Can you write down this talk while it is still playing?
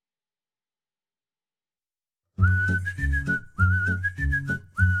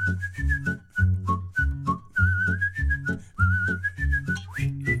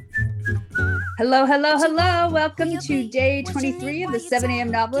Hello, hello, hello. Welcome to day 23 of the 7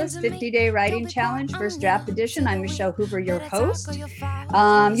 a.m. Novelist 50-day writing challenge, first draft edition. I'm Michelle Hoover, your host.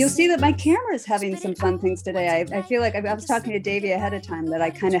 You'll see that my camera is having some fun things today. I feel like I was talking to Devi ahead of time that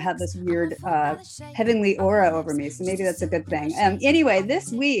I kind of have this weird heavenly aura over me. So maybe that's a good thing. Anyway,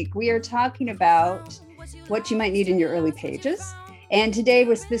 this week we are talking about what you might need in your early pages. And today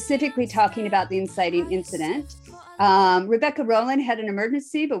we're specifically talking about the inciting incident. Rebecca Rowland had an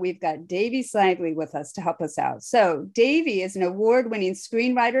emergency, but we've got Devi Snively with us to help us out. So Devi is an award-winning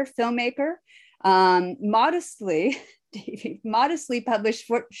screenwriter, filmmaker, modestly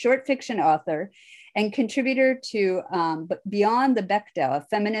published short fiction author, and contributor to Beyond the Bechdel, a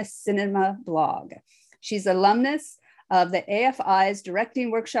feminist cinema blog. She's alumnus of the AFI's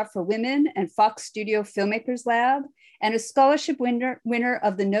Directing Workshop for Women and Fox Studio Filmmakers Lab, and a scholarship winner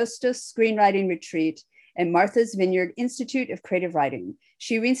of the Nostos Screenwriting Retreat and Martha's Vineyard Institute of Creative Writing.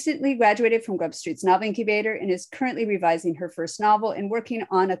 She recently graduated from Grub Street's Novel Incubator and is currently revising her first novel and working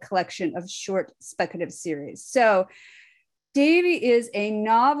on a collection of short speculative series. So Devi is a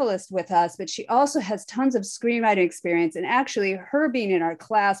novelist with us, but she also has tons of screenwriting experience. And actually her being in our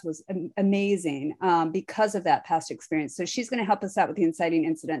class was amazing because of that past experience. So she's going to help us out with the inciting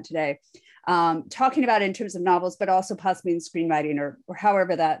incident today, talking about it in terms of novels, but also possibly in screenwriting or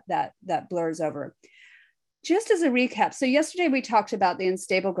however that blurs over. Just as a recap, so yesterday we talked about the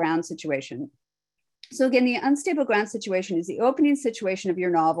unstable ground situation. So again, the unstable ground situation is the opening situation of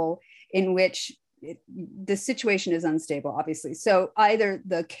your novel in which the situation is unstable, obviously. So either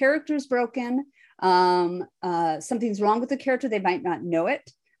the character's broken, something's wrong with the character, they might not know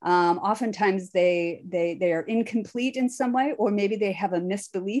it. Oftentimes they are incomplete in some way, or maybe they have a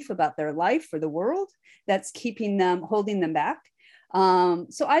misbelief about their life or the world that's holding them back.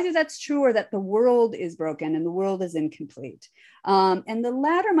 So either that's true or that the world is broken and the world is incomplete. And the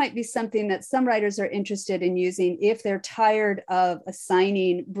latter might be something that some writers are interested in using if they're tired of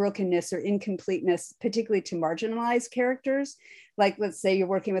assigning brokenness or incompleteness, particularly to marginalized characters. Like, let's say you're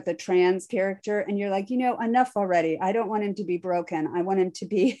working with a trans character and you're like, enough already. I don't want him to be broken. I want him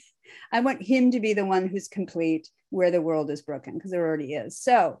to be the one who's complete where the world is broken, because there already is.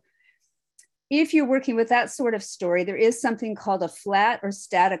 So if you're working with that sort of story, there is something called a flat or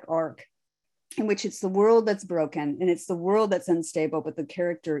static arc, in which it's the world that's broken and it's the world that's unstable, but the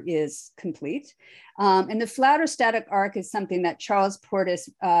character is complete. And the flat or static arc is something that Charles Portis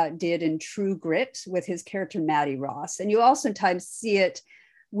did in True Grit with his character Maddie Ross. And you also sometimes see it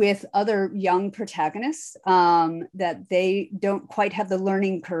with other young protagonists, that they don't quite have the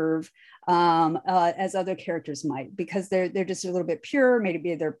learning curve as other characters might, because they're just a little bit pure.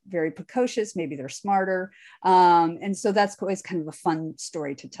 Maybe they're very precocious, maybe they're smarter. And so that's always kind of a fun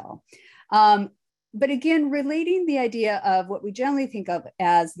story to tell. But again, relating the idea of what we generally think of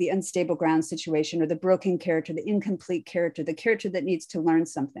as the unstable ground situation, or the broken character, the incomplete character, the character that needs to learn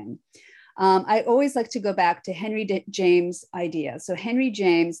something. I always like to go back to Henry James' idea. So Henry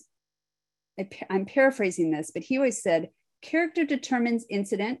James, I'm paraphrasing this, but he always said, character determines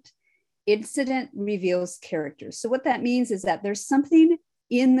incident, incident reveals character. So what that means is that there's something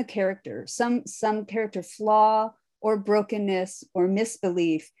in the character, some character flaw or brokenness or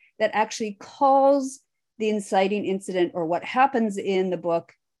misbelief that actually calls the inciting incident or what happens in the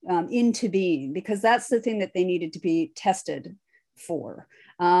book into being, because that's the thing that they needed to be tested for.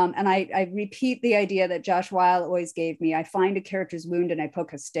 And I repeat the idea that Josh Weil always gave me. I find a character's wound and I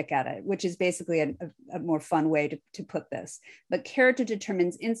poke a stick at it, which is basically a more fun way to put this. But character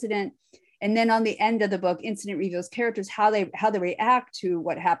determines incident. And then on the end of the book, incident reveals characters, how they react to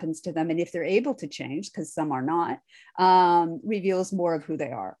what happens to them. And if they're able to change, because some are not, reveals more of who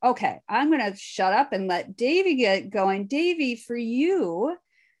they are. Okay, I'm going to shut up and let Devi get going. Devi, for you,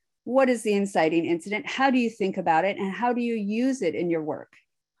 what is the inciting incident? How do you think about it? And how do you use it in your work?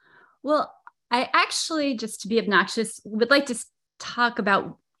 Well, I actually, just to be obnoxious, would like to talk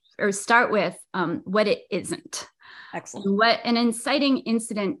about or start with what it isn't. Excellent. And what an inciting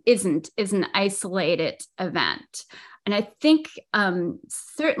incident is an isolated event. And I think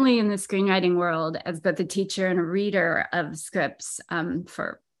certainly in the screenwriting world, as both a teacher and a reader of scripts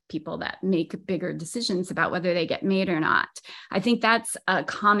for people that make bigger decisions about whether they get made or not, I think that's a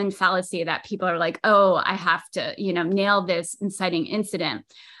common fallacy, that people are like, oh, I have to, nail this inciting incident,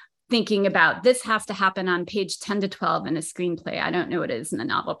 thinking about this has to happen on page 10 to 12 in a screenplay. I don't know what it is in the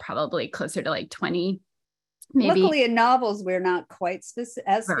novel, probably closer to like 20. Maybe. Luckily in novels, we're not quite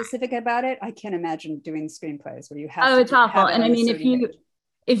specific about it. I can't imagine doing screenplays where you have to. Oh, it's awful. It and I mean, if you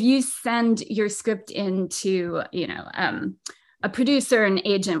if you send your script into, a producer, an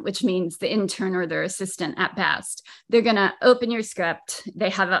agent, which means the intern or their assistant at best. They're going to open your script. They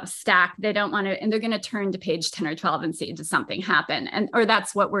have a stack. They don't want to, and they're going to turn to page 10 or 12 and see, does something happen? And, or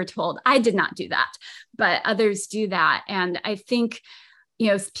that's what we're told. I did not do that, but others do that. And I think,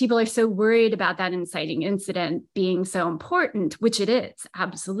 people are so worried about that inciting incident being so important, which it is,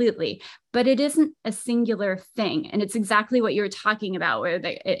 absolutely, but it isn't a singular thing. And it's exactly what you were talking about, where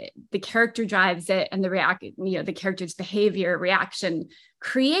the character drives it and the character's behavior, reaction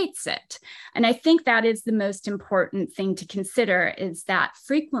creates it. And I think that is the most important thing to consider, is that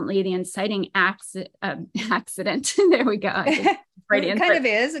frequently the inciting accident, there we go. It kind of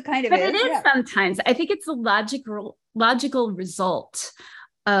is. But it is sometimes. I think it's a logical result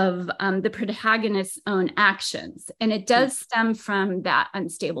of the protagonist's own actions. And it does stem from that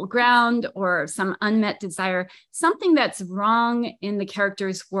unstable ground or some unmet desire, something that's wrong in the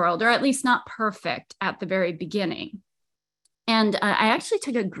character's world, or at least not perfect at the very beginning. And I actually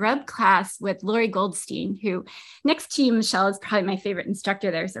took a grub class with Lori Goldstein, who, next to you, Michelle, is probably my favorite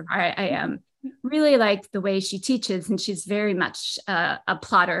instructor there. So I really like the way she teaches, and she's very much a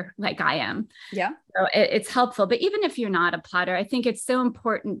plotter like I am. Yeah. So it's helpful. But even if you're not a plotter, I think it's so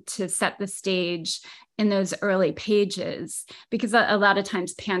important to set the stage in those early pages, because a lot of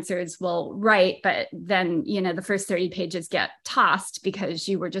times pantsers will write, but then, the first 30 pages get tossed because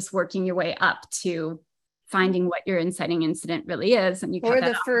you were just working your way up to finding what your inciting incident really is. And you or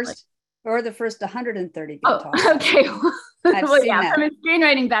the first 130 get tossed. Okay. I've seen that. From a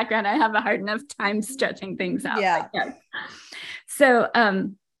screenwriting background, I have a hard enough time stretching things out. Yeah. So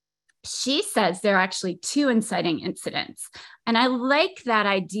she says there are actually 2 inciting incidents. And I like that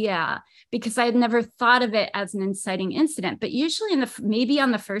idea because I had never thought of it as an inciting incident, but usually maybe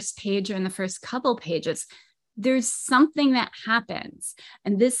on the first page or in the first couple pages, there's something that happens.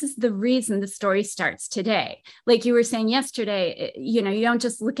 And this is the reason the story starts today. Like you were saying yesterday, you don't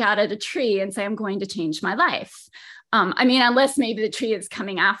just look out at a tree and say, I'm going to change my life. Unless maybe the tree is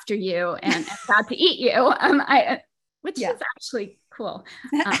coming after you and about to eat you, which is actually cool.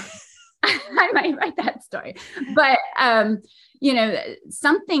 I might write that story, but,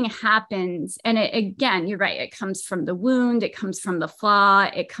 something happens, and again, you're right. It comes from the wound. It comes from the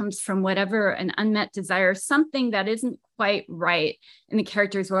flaw. It comes from whatever, an unmet desire, something that isn't quite right in the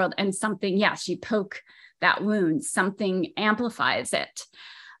character's world. And something, yes, you poke that wound, something amplifies it.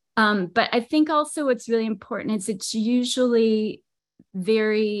 But I think also what's really important is it's usually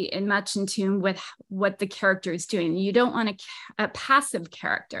very much in tune with what the character is doing. You don't want a passive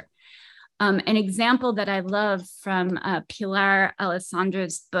character. An example that I love from Pilar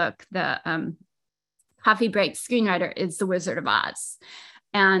Alessandra's book, the Coffee Break Screenwriter, is The Wizard of Oz.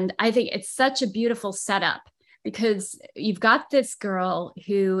 And I think it's such a beautiful setup, because you've got this girl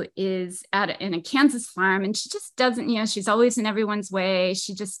who is in a Kansas farm, and she just doesn't, she's always in everyone's way.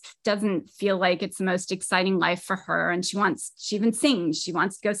 She just doesn't feel like it's the most exciting life for her. And she even sings, she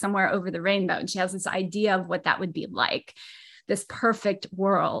wants to go somewhere over the rainbow. And she has this idea of what that would be like, this perfect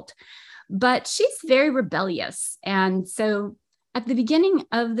world. But she's very rebellious. And so at the beginning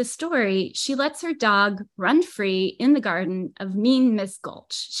of the story, she lets her dog run free in the garden of mean Miss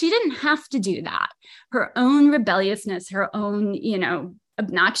Gulch. She didn't have to do that. Her own rebelliousness, her own,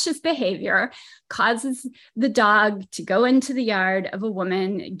 obnoxious behavior causes the dog to go into the yard of a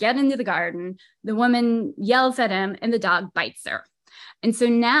woman, get into the garden. The woman yells at him and the dog bites her. And so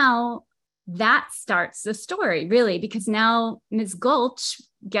now that starts the story, really, because now Ms. Gulch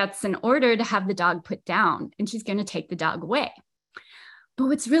gets an order to have the dog put down, and she's going to take the dog away. But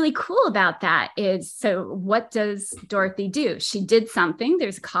what's really cool about that is, so what does Dorothy do? She did something,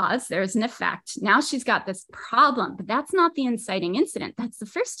 there's a cause, there's an effect. Now she's got this problem, but that's not the inciting incident. That's the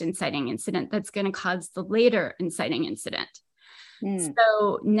first inciting incident that's going to cause the later inciting incident.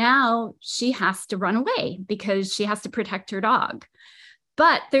 So now she has to run away because she has to protect her dog.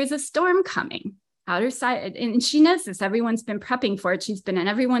 But there's a storm coming out her side, and she knows this. Everyone's been prepping for it. She's been in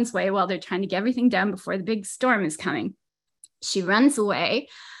everyone's way while they're trying to get everything done before the big storm is coming. She runs away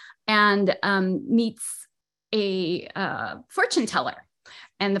and meets a fortune teller.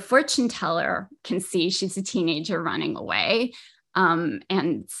 And the fortune teller can see she's a teenager running away,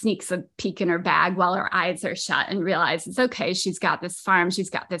 and sneaks a peek in her bag while her eyes are shut and realizes, okay, she's got this farm, she's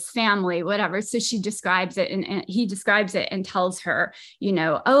got this family, whatever. So she describes it, and he describes it and tells her,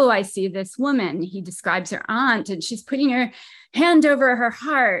 oh, I see this woman. He describes her aunt, and she's putting her hand over her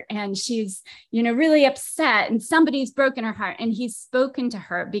heart, and she's, really upset, and somebody's broken her heart. And he's spoken to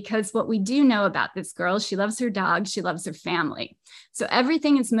her, because what we do know about this girl, she loves her dog, she loves her family. So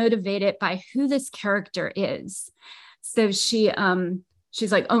everything is motivated by who this character is. So she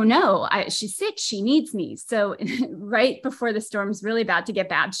she's like, oh no, she's sick. She needs me. So right before the storm's really about to get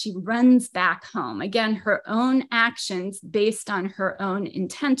bad, she runs back home. Again, her own actions based on her own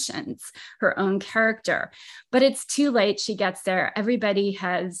intentions, her own character. But it's too late. She gets there. Everybody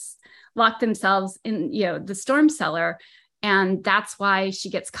has locked themselves in, the storm cellar. And that's why she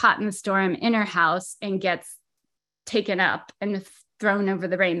gets caught in the storm in her house and gets taken up and thrown over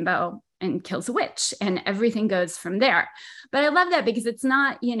the rainbow and kills a witch, and everything goes from there. But I love that because it's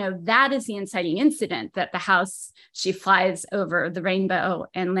not, that is the inciting incident, that the house, she flies over the rainbow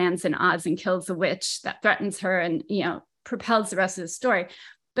and lands in Oz and kills a witch that threatens her and, propels the rest of the story.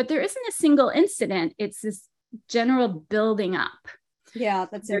 But there isn't a single incident. It's this general building up. Yeah,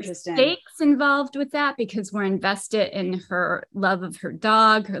 that's There's interesting. stakes involved with that because we're invested in her love of her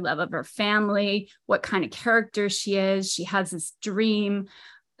dog, her love of her family, what kind of character she is. She has this dream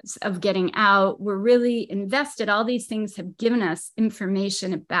of getting out. We're really invested. All these things have given us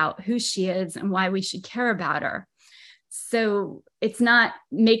information about who she is and why we should care about her. So it's not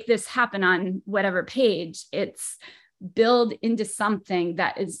make this happen on whatever page. It's build into something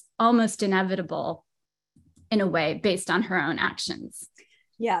that is almost inevitable in a way based on her own actions.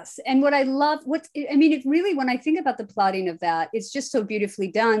 Yes. And what I love, it really, when I think about the plotting of that, it's just so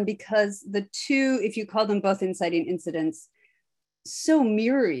beautifully done because the two, if you call them both inciting incidents, so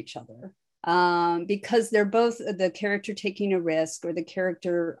mirror each other because they're both the character taking a risk or the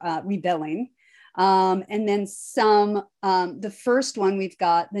character rebelling. And then the first one, we've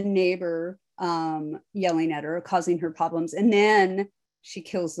got the neighbor yelling at her, causing her problems. And then she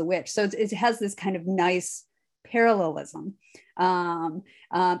kills the witch. So it has this kind of nice parallelism.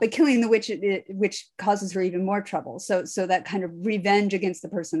 But killing the witch, which causes her even more trouble. So that kind of revenge against the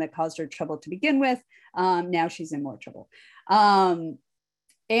person that caused her trouble to begin with. Now she's in more trouble.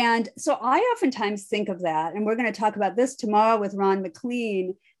 And so I oftentimes think of that, and we're going to talk about this tomorrow with Ron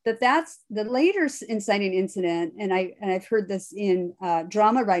McLean, that's the later inciting incident. And I've heard this in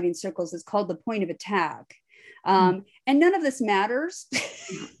drama writing circles, is called the point of attack. And none of this matters.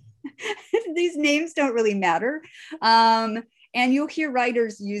 These names don't really matter. And you'll hear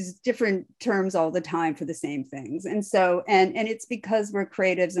writers use different terms all the time for the same things. And so, and it's because we're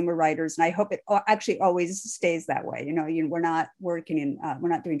creatives and we're writers. And I hope it actually always stays that way. We're not working in, we're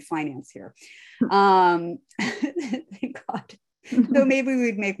not doing finance here. Thank God. Though maybe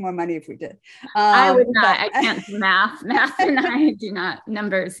we'd make more money if we did. I would not. I can't do math. Math and I do not.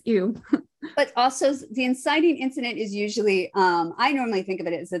 Numbers, you. But also the inciting incident is usually, I normally think of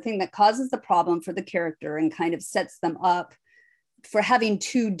it as the thing that causes the problem for the character and kind of sets them up for having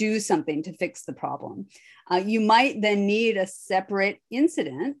to do something to fix the problem. You might then need a separate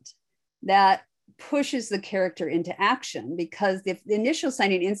incident that pushes the character into action, because the initial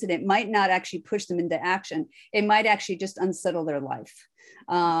inciting incident might not actually push them into action. It might actually just unsettle their life.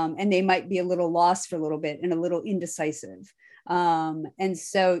 And they might be a little lost for a little bit and a little indecisive. And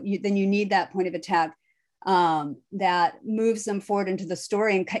so then you need that point of attack that moves them forward into the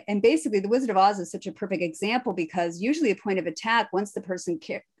story. And basically the Wizard of Oz is such a perfect example, because usually a point of attack, once the person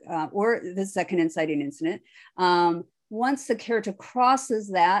or the second inciting incident, once the character crosses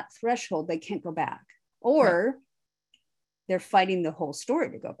that threshold, they can't go back, or they're fighting the whole story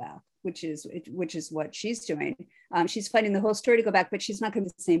to go back, which is what she's doing. She's fighting the whole story to go back, but she's not going to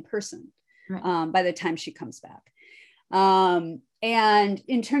be the same person by the time she comes back. And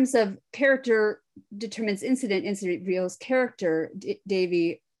in terms of character determines incident, incident reveals character,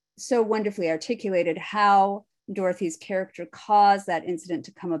 Devi so wonderfully articulated how Dorothy's character caused that incident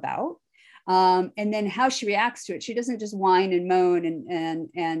to come about. And then how she reacts to it. She doesn't just whine and moan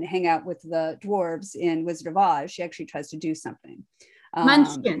and hang out with the dwarves in Wizard of Oz. She actually tries to do something.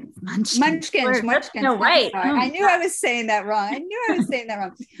 Munchkins. No, wait. I knew I was saying that wrong.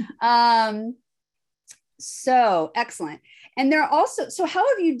 So excellent. And there are also, so how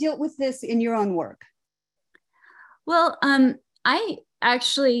have you dealt with this in your own work? Well, I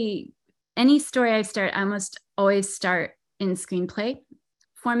actually, any story I start, I almost always start in screenplay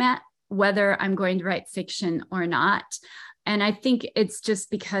format, whether I'm going to write fiction or not. And I think it's just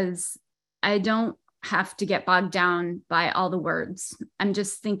because I don't have to get bogged down by all the words. I'm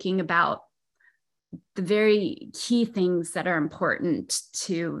just thinking about the very key things that are important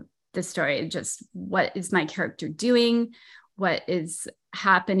to the story. Just what is my character doing? What is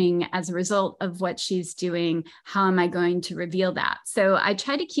happening as a result of what she's doing? How am I going to reveal that? So I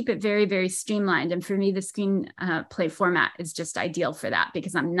try to keep it very, very streamlined. And for me, the screenplay format is just ideal for that,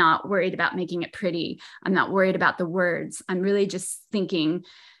 because I'm not worried about making it pretty. I'm not worried about the words. I'm really just thinking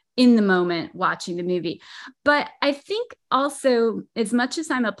in the moment, watching the movie. But I think also, as much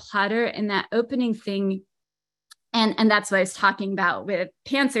as I'm a plotter, in that opening thing, And that's what I was talking about with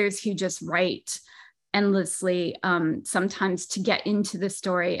pantsers who just write endlessly, sometimes to get into the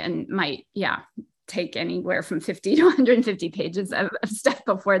story, and might, take anywhere from 50 to 150 pages of stuff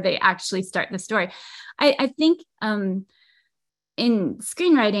before they actually start the story. I think in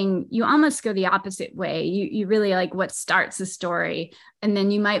screenwriting, you almost go the opposite way. You really like what starts the story, and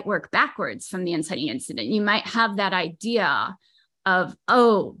then you might work backwards from the inciting incident. You might have that idea of,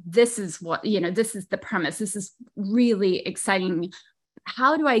 oh, this is what, this is the premise. This is really exciting.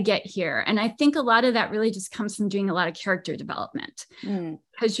 How do I get here? And I think a lot of that really just comes from doing a lot of character development,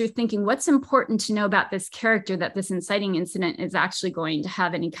 because you're thinking, what's important to know about this character that this inciting incident is actually going to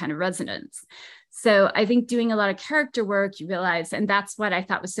have any kind of resonance. So I think doing a lot of character work, you realize, and that's what I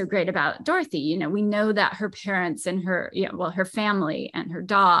thought was so great about Dorothy. We know that her parents and her, her family and her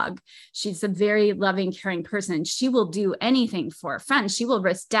dog, she's a very loving, caring person. She will do anything for a friend. She will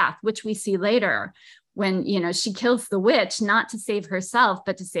risk death, which we see later when, she kills the witch, not to save herself,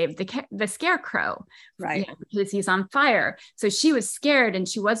 but to save the scarecrow, right? Because he's on fire. So she was scared, and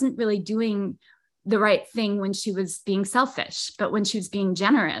she wasn't really doing the right thing when she was being selfish, but when she was being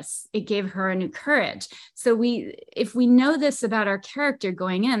generous, it gave her a new courage. So if we know this about our character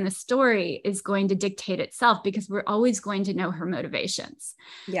going in, the story is going to dictate itself, because we're always going to know her motivations.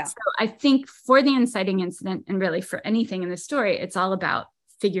 Yeah. So I think for the inciting incident, and really for anything in the story, it's all about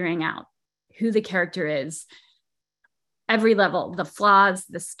figuring out who the character is, every level, the flaws,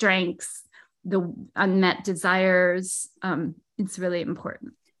 the strengths, the unmet desires. It's really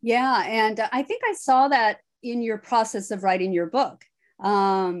important. Yeah. And I think I saw that in your process of writing your book,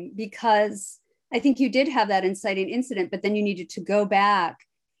 because I think you did have that inciting incident, but then you needed to go back.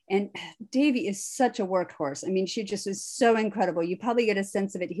 And Devi is such a workhorse. I mean, she just is so incredible. You probably get a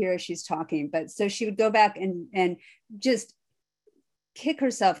sense of it here as she's talking. But so she would go back and just kick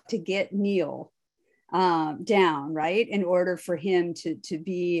herself to get Neil down, right? In order for him to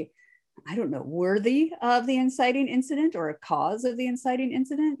be, I don't know, worthy of the inciting incident or a cause of the inciting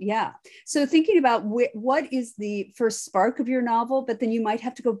incident. Yeah. So thinking about what is the first spark of your novel, but then you might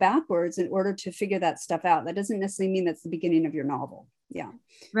have to go backwards in order to figure that stuff out. That doesn't necessarily mean that's the beginning of your novel. Yeah.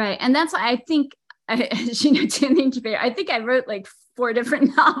 Right. And that's why I think, I think I wrote like 4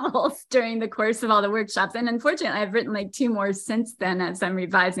 different novels during the course of all the workshops. And unfortunately, I've written like 2 more since then as I'm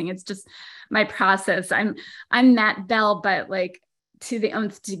revising. It's just my process. I'm Matt Bell, but like to the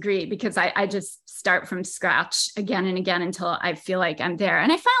nth degree, because I just start from scratch again and again until I feel like I'm there.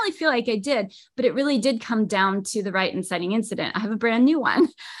 And I finally feel like I did, but it really did come down to the right inciting incident. I have a brand new one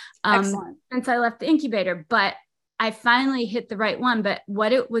since I left the incubator, but I finally hit the right one. But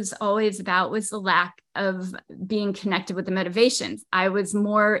what it was always about was the lack of being connected with the motivations. I was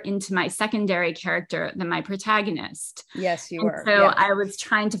more into my secondary character than my protagonist. Yes, you were. So I was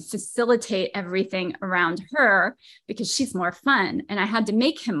trying to facilitate everything around her because she's more fun, and I had to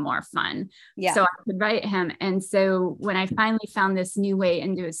make him more fun so I could write him. And so when I finally found this new way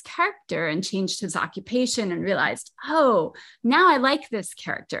into his character and changed his occupation and realized, oh, now I like this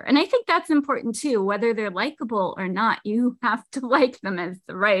character. And I think that's important too, whether they're likable or not, you have to like them as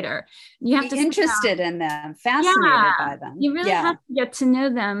the writer. You have be to be interested in them, fascinated by them. You really have to get to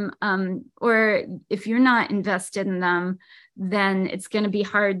know them. Or if you're not invested in them, then it's going to be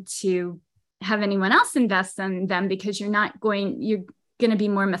hard to have anyone else invest in them, because you're going to be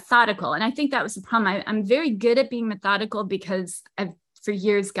more methodical. And I think that was the problem. I'm very good at being methodical because I've for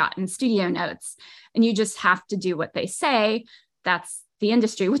years gotten studio notes, and you just have to do what they say. That's the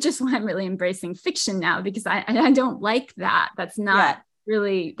industry, which is why I'm really embracing fiction now, because I don't like that. That's not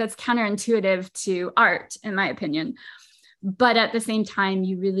really, that's counterintuitive to art, in my opinion. But at the same time,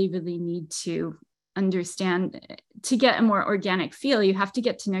 you really, really need to understand, to get a more organic feel, you have to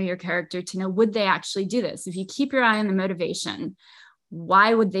get to know your character to know, would they actually do this? If you keep your eye on the motivation,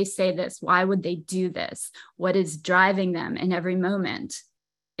 why would they say this? Why would they do this? What is driving them in every moment?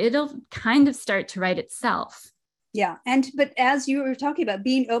 It'll kind of start to write itself. Yeah. But as you were talking about,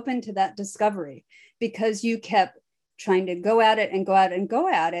 being open to that discovery, because you kept trying to go at it and go at it and go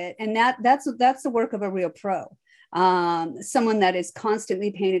at it. And that's the work of a real pro. Someone that is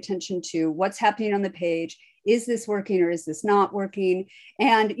constantly paying attention to what's happening on the page. Is this working or is this not working?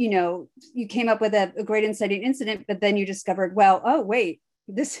 And, you came up with a great inciting incident, but then you discovered, well, oh, wait,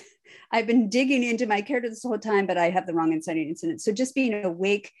 I've been digging into my character this whole time, but I have the wrong inciting incident. So just being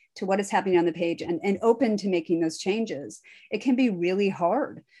awake to what is happening on the page and open to making those changes, it can be really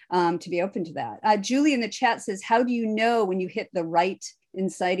hard to be open to that. Julie in the chat says, how do you know when you hit the right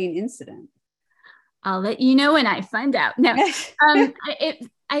inciting incident? I'll let you know when I find out. No,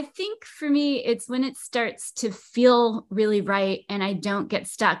 I think for me, it's when it starts to feel really right and I don't get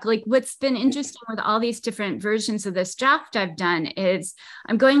stuck. Like what's been interesting with all these different versions of this draft I've done is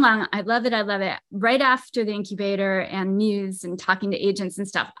I'm going along. I love it. I love it. Right after the incubator and Muse and talking to agents and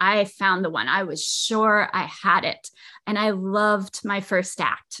stuff, I found the one. I was sure I had it. And I loved my first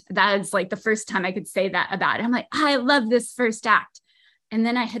act. That is like the first time I could say that about it. I'm like, I love this first act. And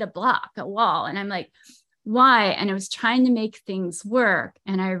then I hit a wall. And I'm like, why? And I was trying to make things work.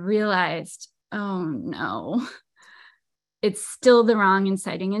 And I realized, oh no, it's still the wrong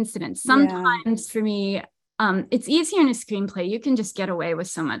inciting incident. Sometimes for me, it's easier in a screenplay. You can just get away with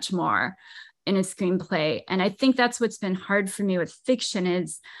so much more in a screenplay. And I think that's what's been hard for me with fiction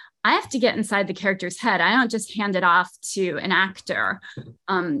is I have to get inside the character's head. I don't just hand it off to an actor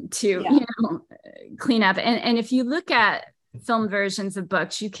to clean up. And if you look at film versions of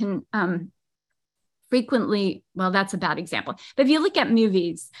books, you can frequently, well, that's a bad example. But if you look at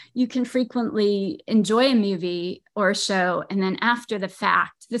movies, you can frequently enjoy a movie or a show. And then after the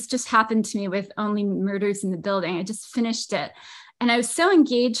fact, this just happened to me with Only Murders in the Building. I just finished it and I was so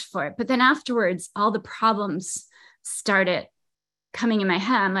engaged for it. But then afterwards, all the problems started coming in my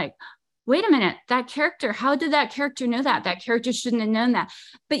head. I'm like, wait a minute, that character, how did that character know that? That character shouldn't have known that.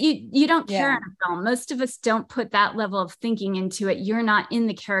 But you don't care in a film. Most of us don't put that level of thinking into it. You're not in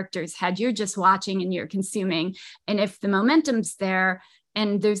the character's head. You're just watching and you're consuming. And if the momentum's there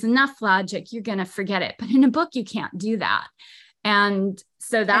and there's enough logic, you're going to forget it. But in a book, you can't do that. And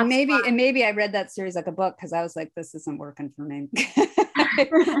so that's maybe I read that series like a book because I was like, this isn't working for me.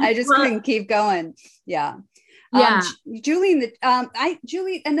 I just couldn't keep going. Yeah. Julie,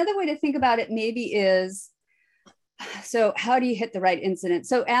 another way to think about it maybe is, so how do you hit the right incident?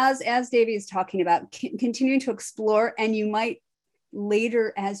 So as Devi is talking about, continuing to explore, and you might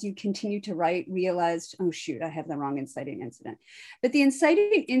later, as you continue to write, realize, oh shoot, I have the wrong inciting incident. But the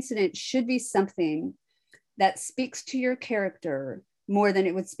inciting incident should be something that speaks to your character more than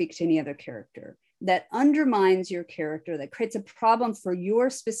it would speak to any other character, that undermines your character, that creates a problem for your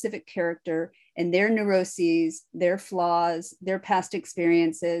specific character and their neuroses, their flaws, their past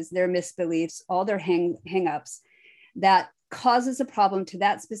experiences, their misbeliefs, all their hang-ups, that causes a problem to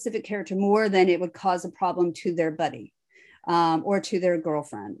that specific character more than it would cause a problem to their buddy or to their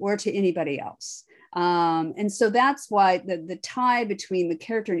girlfriend or to anybody else. And so that's why the tie between the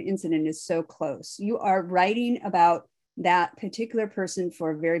character and incident is so close. You are writing about that particular person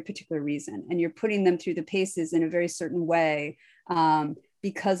for a very particular reason, and you're putting them through the paces in a very certain way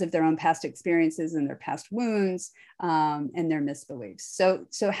because of their own past experiences and their past wounds and their misbeliefs.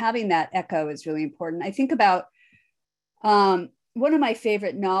 So having that echo is really important. I think about one of my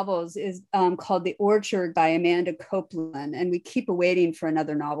favorite novels is called The Orchard by Amanda Copeland, and we keep awaiting for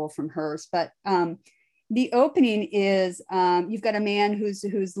another novel from hers. But the opening is you've got a man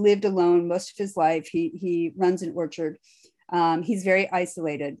who's lived alone most of his life. He runs an orchard. He's very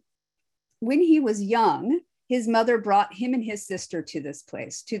isolated. When he was young, his mother brought him and his sister to this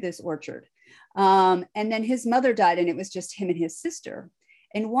place, to this orchard. And then his mother died, and it was just him and his sister.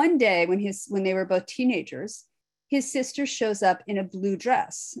 And one day when they were both teenagers, his sister shows up in a blue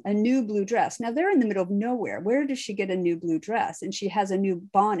dress, a new blue dress. Now they're in the middle of nowhere. Where does she get a new blue dress? And she has a new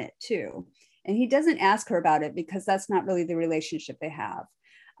bonnet too. And he doesn't ask her about it because that's not really the relationship they have.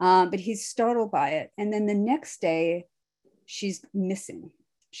 But he's startled by it. And then the next day, she's missing.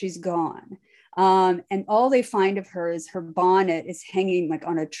 She's gone. And all they find of her is her bonnet is hanging like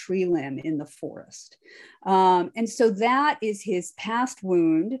on a tree limb in the forest. And so that is his past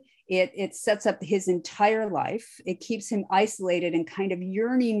wound. It sets up his entire life. It keeps him isolated and kind of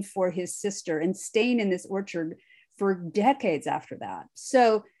yearning for his sister and staying in this orchard for decades after that.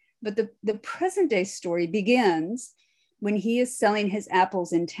 So, but the present day story begins when he is selling his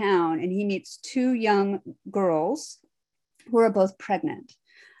apples in town and he meets two young girls who are both pregnant.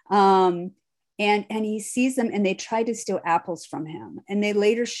 And he sees them and they try to steal apples from him. And they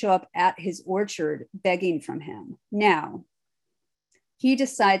later show up at his orchard begging from him. Now, he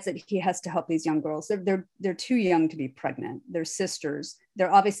decides that he has to help these young girls. They're too young to be pregnant. They're sisters.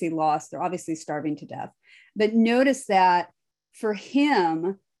 They're obviously lost. They're obviously starving to death. But notice that for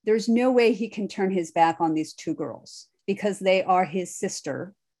him, there's no way he can turn his back on these two girls because they are his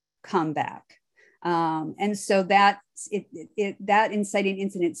sister come back. And so that inciting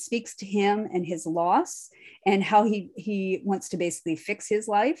incident speaks to him and his loss and how he wants to basically fix his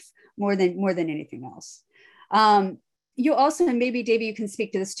life more than anything else. you also, and maybe Davey, you can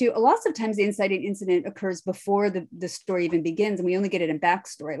speak to this too. Lots of times the inciting incident occurs before the story even begins, and we only get it in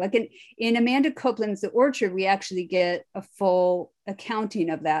backstory. Like in Amanda Copeland's The Orchard, we actually get a full accounting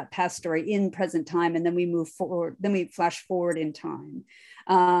of that past story in present time, and then we move forward, then we flash forward in time.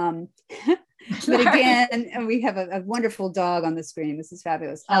 But again, we have a wonderful dog on the screen. This is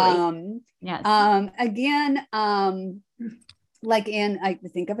fabulous. Yes. Again, like I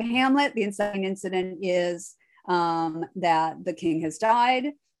think of Hamlet, the inciting incident is that the king has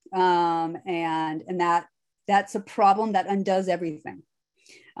died, and that's a problem that undoes everything.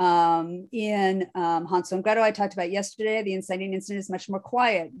 In Hansel and Gretel, I talked about yesterday, the inciting incident is much more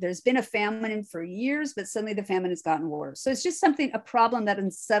quiet. There's been a famine for years, but suddenly the famine has gotten worse. So it's just a problem that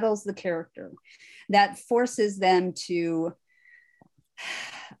unsettles the character, that forces them to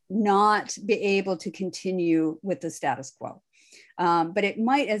not be able to continue with the status quo. But it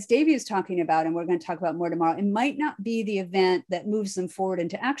might, as Davey is talking about, and we're going to talk about more tomorrow, it might not be the event that moves them forward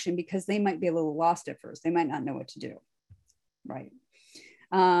into action, because they might be a little lost at first. They might not know what to do. Right.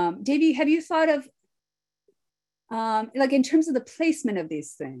 Davey, have you thought of, like in terms of the placement of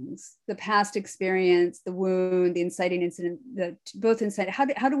these things, the past experience, the wound, the inciting incident, both inciting,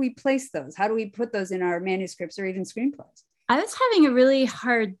 how do we place those? How do we put those in our manuscripts or even screenplays? I was having a really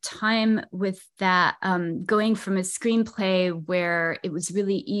hard time with that, going from a screenplay where it was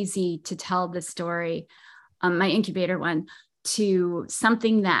really easy to tell the story, my incubator one, to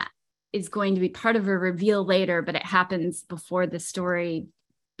something that is going to be part of a reveal later, but it happens before the story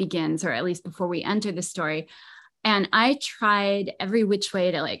begins, or at least before we enter the story. And I tried every which way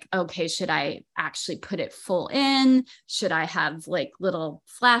to okay, should I actually put it full in? Should I have little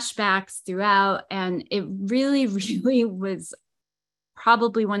flashbacks throughout? And it really, really was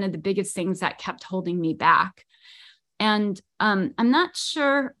probably one of the biggest things that kept holding me back. And I'm not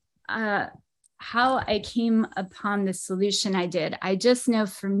sure how I came upon the solution I did. I just know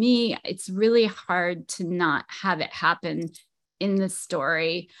for me, it's really hard to not have it happen in the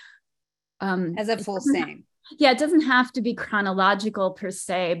story. As a full scene. Yeah, it doesn't have to be chronological per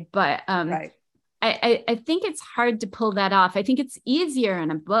se, but right. I think it's hard to pull that off. I think it's easier in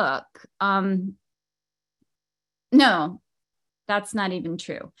a book. No, that's not even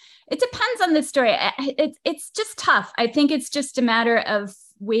true. It depends on the story. It's just tough. I think it's just a matter of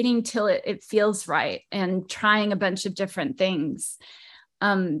waiting till it feels right and trying a bunch of different things.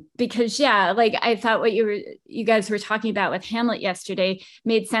 Because I thought what you guys were talking about with Hamlet yesterday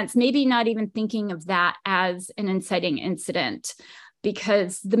made sense. Maybe not even thinking of that as an inciting incident,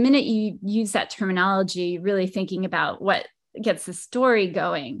 because the minute you use that terminology, really thinking about what gets the story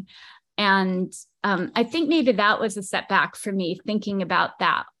going. And I think maybe that was a setback for me, thinking about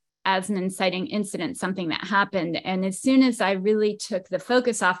that as an inciting incident, something that happened. And as soon as I really took the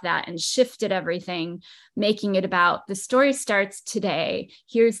focus off that and shifted everything, making it about the story starts today,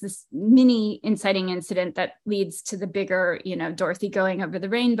 here's this mini inciting incident that leads to the bigger, Dorothy going over the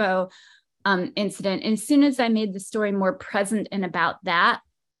rainbow incident. And as soon as I made the story more present and about that,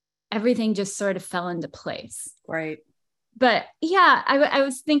 everything just sort of fell into place. Right. But yeah, I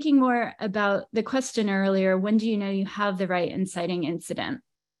was thinking more about the question earlier, when do you know you have the right inciting incident?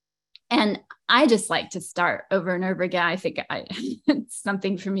 And I just like to start over and over again. I think it's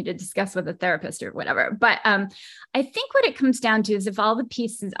something for me to discuss with a therapist or whatever. But I think what it comes down to is if all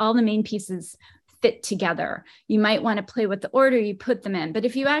the main pieces fit together, you might want to play with the order you put them in. But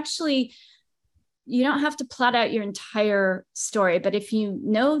if you don't have to plot out your entire story, but if you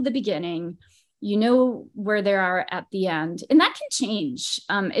know the beginning, you know where they are at the end, and that can change.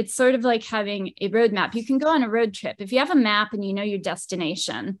 It's sort of like having a roadmap. You can go on a road trip. If you have a map and you know your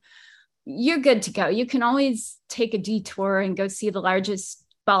destination, you're good to go. You can always take a detour and go see the largest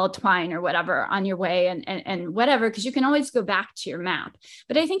ball of twine or whatever on your way and whatever, because you can always go back to your map.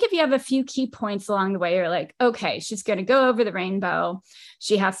 But I think if you have a few key points along the way, you're like, okay, she's going to go over the rainbow.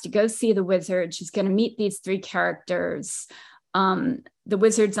 She has to go see the wizard. She's going to meet these three characters. The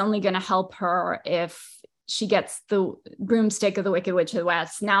wizard's only going to help her if she gets the broomstick of the Wicked Witch of the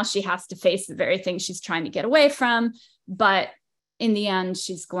West. Now she has to face the very thing she's trying to get away from. But in the end,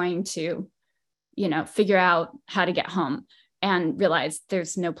 she's going to, figure out how to get home and realize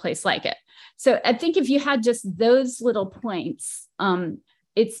there's no place like it. So I think if you had just those little points,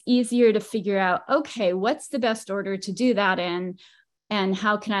 it's easier to figure out, okay, what's the best order to do that in? And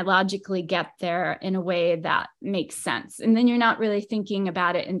how can I logically get there in a way that makes sense? And then you're not really thinking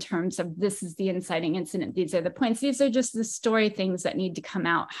about it in terms of this is the inciting incident. These are the points. These are just the story things that need to come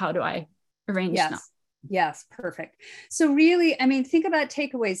out. How do I arrange them? Yes, perfect. So really, think about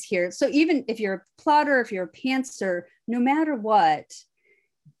takeaways here. So even if you're a plotter, if you're a pantser, no matter what,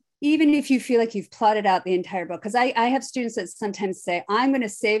 even if you feel like you've plotted out the entire book, because I have students that sometimes say, I'm going to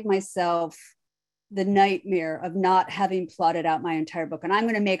save myself the nightmare of not having plotted out my entire book. And I'm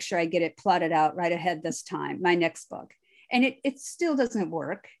going to make sure I get it plotted out right ahead this time, my next book. And it still doesn't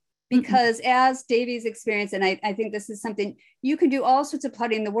work, because as Devi's experience, and I think this is something, you can do all sorts of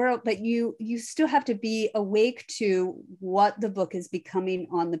plotting in the world, but you still have to be awake to what the book is becoming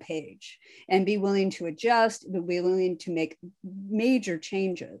on the page, and be willing to adjust, be willing to make major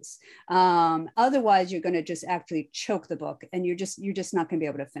changes. Otherwise, you're going to just actually choke the book, and you're just not going to be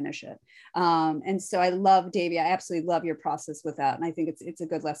able to finish it. And so I love, Devi, I absolutely love your process with that. And I think it's a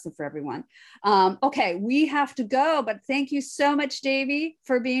good lesson for everyone. Okay, we have to go, but thank you so much, Devi,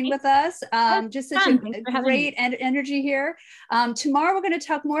 for being with us. Just such a great energy here. Tomorrow, we're going to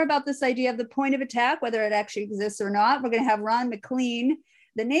talk more about this idea of the point of attack, whether it actually exists or not. We're going to have Ron McLean.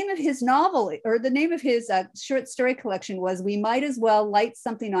 The name of his novel, or the name of his short story collection, was We Might As Well Light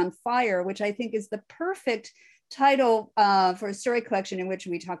Something on Fire, which I think is the perfect title for a story collection in which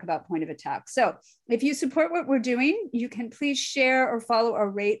we talk about point of attack. So if you support what we're doing, you can please share or follow or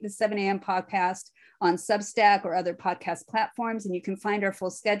rate the 7 a.m. podcast on Substack or other podcast platforms. And you can find our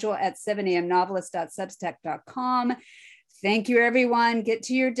full schedule at 7amnovelist.substack.com. Thank you, everyone. Get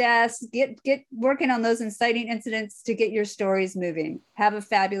to your desks, get working on those inciting incidents to get your stories moving. Have a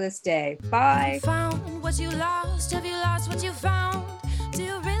fabulous day. Bye. Have you found what you lost? Have you lost what you found? Do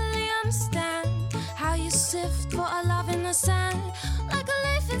you really understand how you sift for a love in the sand? Like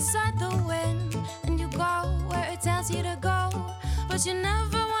a leaf inside the wind, and you go where it tells you to go, but you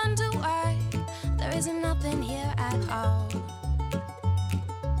never wonder why there isn't nothing here at all.